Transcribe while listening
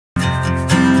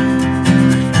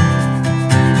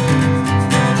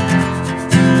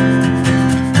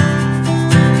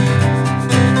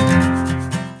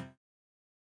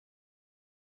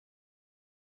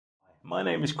My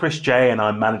name is Chris J and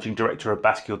I'm Managing Director of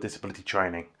Bascule Disability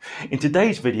Training. In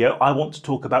today's video, I want to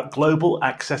talk about Global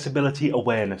Accessibility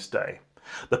Awareness Day.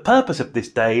 The purpose of this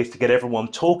day is to get everyone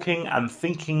talking and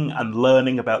thinking and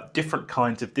learning about different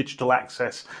kinds of digital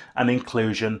access and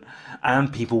inclusion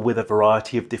and people with a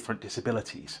variety of different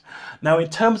disabilities. Now, in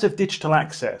terms of digital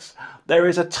access, there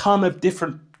is a ton of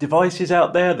different devices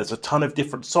out there, there's a ton of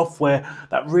different software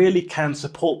that really can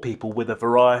support people with a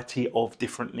variety of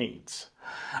different needs.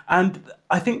 And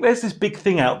I think there's this big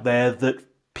thing out there that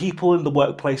people in the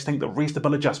workplace think that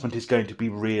reasonable adjustment is going to be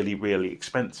really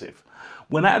expensive,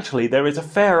 when actually there is a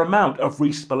fair amount of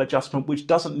reasonable adjustment which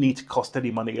doesn't need to cost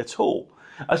any money at all.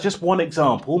 As just one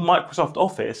example, Microsoft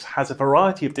Office has a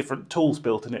variety of different tools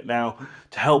built in it now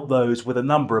to help those with a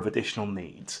number of additional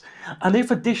needs. And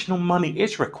if additional money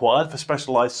is required for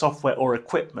specialised software or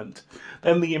equipment,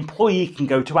 then the employee can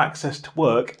go to Access to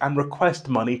Work and request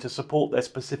money to support their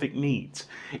specific needs.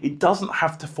 It doesn't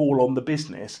have to fall on the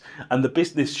business, and the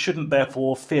business shouldn't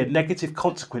therefore fear negative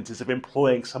consequences of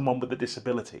employing someone with a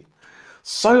disability.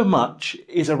 So much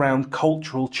is around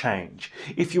cultural change.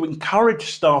 If you encourage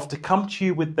staff to come to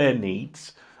you with their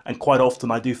needs, and quite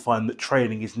often I do find that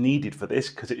training is needed for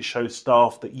this because it shows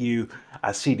staff that you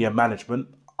as senior management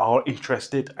are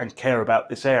interested and care about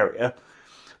this area,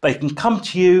 they can come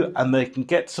to you and they can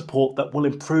get support that will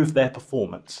improve their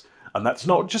performance. And that's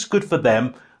not just good for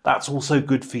them, that's also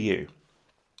good for you.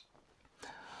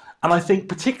 And I think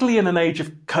particularly in an age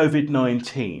of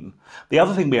COVID-19, the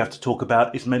other thing we have to talk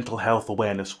about is Mental Health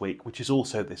Awareness Week, which is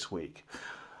also this week.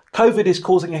 COVID is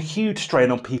causing a huge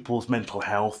strain on people's mental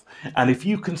health, and if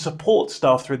you can support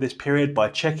staff through this period by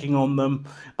checking on them,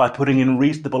 by putting in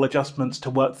reasonable adjustments to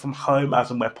work from home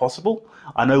as and where possible.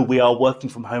 I know we are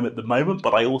working from home at the moment,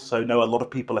 but I also know a lot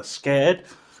of people are scared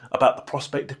about the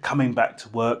prospect of coming back to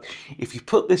work. If you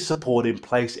put this support in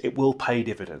place, it will pay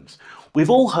dividends. We've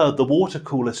all heard the water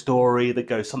cooler story that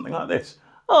goes something like this.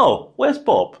 Oh, where's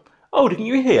Bob? Oh, didn't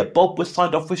you hear? Bob was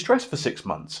signed off with stress for 6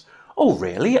 months. Oh,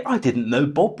 really? I didn't know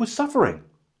Bob was suffering.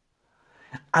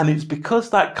 And it's because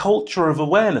that culture of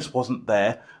awareness wasn't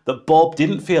there that Bob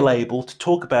didn't feel able to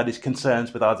talk about his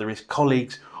concerns with either his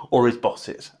colleagues or his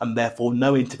bosses, and therefore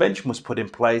no intervention was put in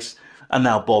place, and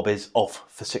now Bob is off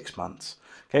for 6 months.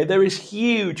 Okay, there is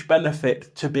huge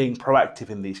benefit to being proactive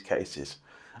in these cases.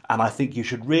 And I think you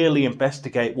should really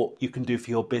investigate what you can do for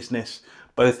your business,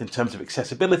 both in terms of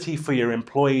accessibility for your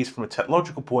employees from a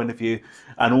technological point of view,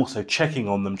 and also checking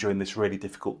on them during this really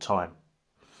difficult time.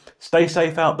 Stay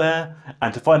safe out there,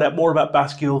 and to find out more about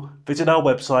Bascule, visit our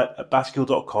website at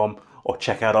bascule.com or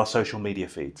check out our social media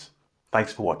feeds.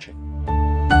 Thanks for watching.